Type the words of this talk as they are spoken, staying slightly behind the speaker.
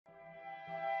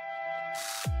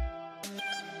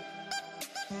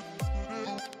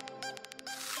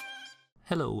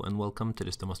Hello and welcome to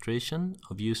this demonstration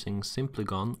of using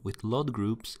Simplygon with LOD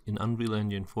Groups in Unreal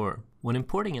Engine 4. When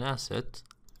importing an asset,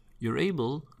 you're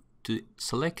able to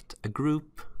select a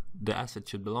group the asset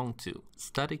should belong to,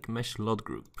 Static Mesh LOD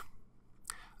Group.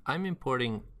 I'm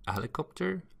importing a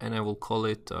helicopter and I will call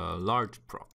it a large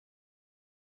prop.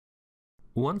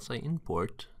 Once I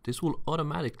import, this will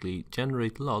automatically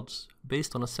generate LODs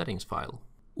based on a settings file.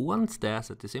 Once the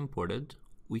asset is imported,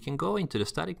 we can go into the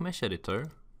Static Mesh editor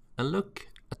and look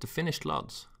at the finished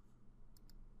LODs.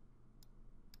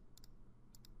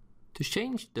 To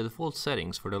change the default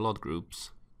settings for the LOD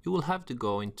groups, you will have to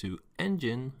go into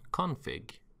Engine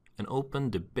Config and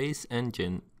open the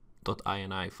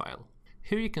baseengine.ini file.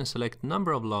 Here you can select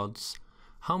number of LODs,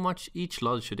 how much each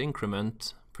LOD should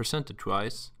increment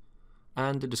percentage-wise,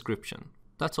 and the description.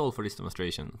 That's all for this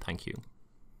demonstration. Thank you.